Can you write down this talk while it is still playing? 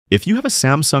If you have a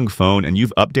Samsung phone and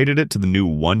you've updated it to the new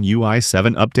One UI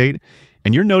 7 update,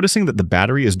 and you're noticing that the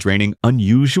battery is draining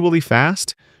unusually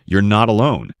fast, you're not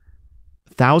alone.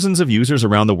 Thousands of users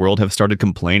around the world have started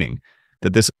complaining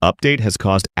that this update has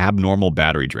caused abnormal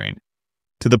battery drain,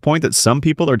 to the point that some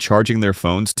people are charging their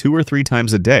phones 2 or 3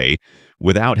 times a day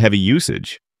without heavy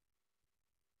usage.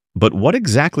 But what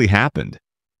exactly happened?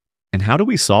 And how do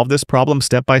we solve this problem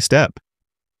step by step?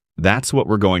 That's what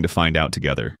we're going to find out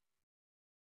together.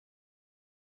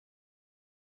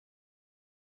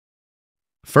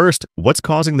 First, what's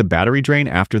causing the battery drain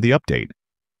after the update?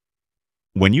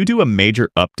 When you do a major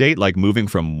update like moving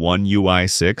from One UI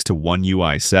 6 to One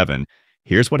UI 7,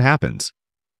 here's what happens.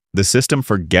 The system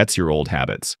forgets your old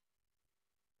habits.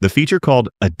 The feature called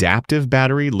adaptive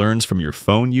battery learns from your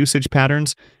phone usage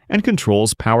patterns and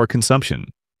controls power consumption.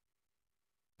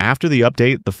 After the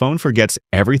update, the phone forgets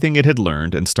everything it had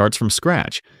learned and starts from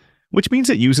scratch, which means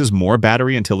it uses more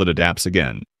battery until it adapts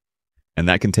again. And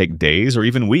that can take days or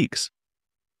even weeks.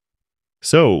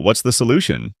 So, what's the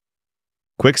solution?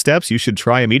 Quick steps you should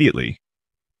try immediately.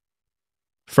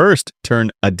 First, turn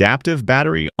adaptive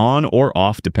battery on or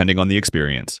off depending on the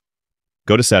experience.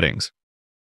 Go to Settings,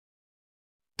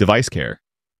 Device Care,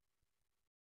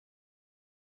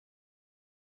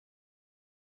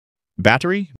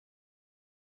 Battery,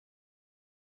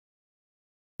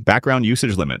 Background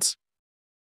Usage Limits.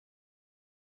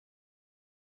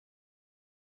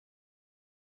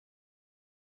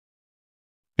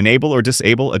 Enable or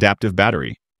disable adaptive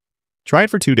battery. Try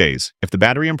it for 2 days. If the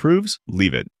battery improves,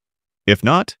 leave it. If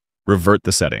not, revert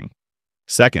the setting.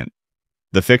 Second,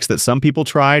 the fix that some people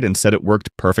tried and said it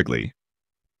worked perfectly.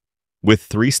 With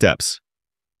 3 steps.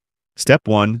 Step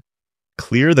 1,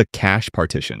 clear the cache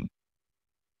partition.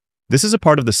 This is a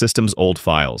part of the system's old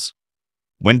files.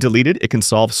 When deleted, it can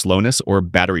solve slowness or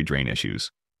battery drain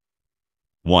issues.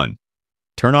 1.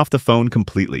 Turn off the phone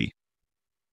completely.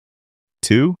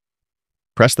 2.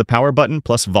 Press the power button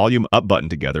plus volume up button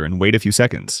together and wait a few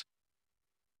seconds.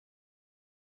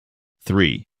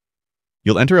 3.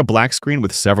 You'll enter a black screen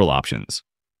with several options.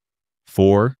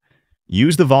 4.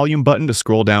 Use the volume button to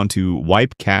scroll down to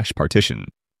Wipe Cache Partition.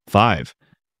 5.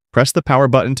 Press the power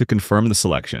button to confirm the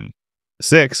selection.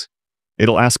 6.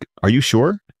 It'll ask, "Are you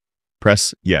sure?"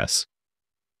 Press Yes.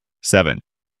 7.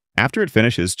 After it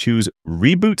finishes, choose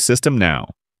Reboot System Now.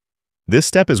 This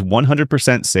step is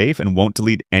 100% safe and won't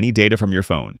delete any data from your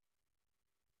phone.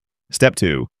 Step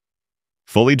 2.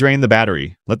 Fully drain the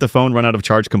battery. Let the phone run out of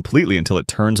charge completely until it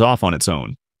turns off on its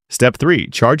own. Step 3.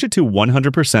 Charge it to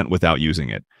 100% without using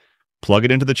it. Plug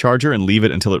it into the charger and leave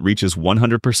it until it reaches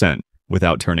 100%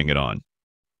 without turning it on.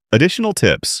 Additional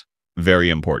tips. Very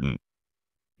important.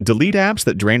 Delete apps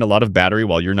that drain a lot of battery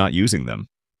while you're not using them.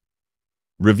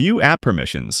 Review app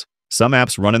permissions. Some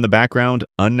apps run in the background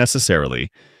unnecessarily.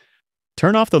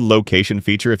 Turn off the location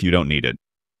feature if you don't need it.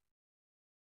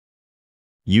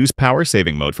 Use power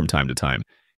saving mode from time to time.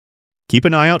 Keep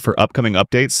an eye out for upcoming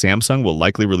updates. Samsung will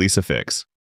likely release a fix.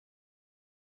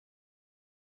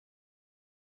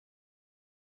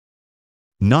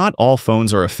 Not all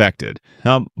phones are affected,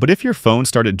 but if your phone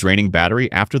started draining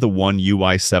battery after the One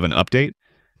UI 7 update,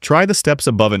 try the steps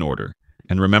above in order.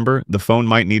 And remember, the phone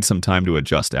might need some time to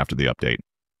adjust after the update.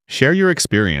 Share your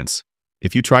experience.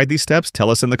 If you tried these steps,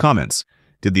 tell us in the comments.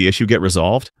 Did the issue get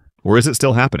resolved, or is it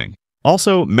still happening?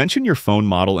 Also, mention your phone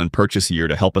model and purchase year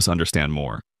to help us understand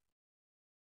more.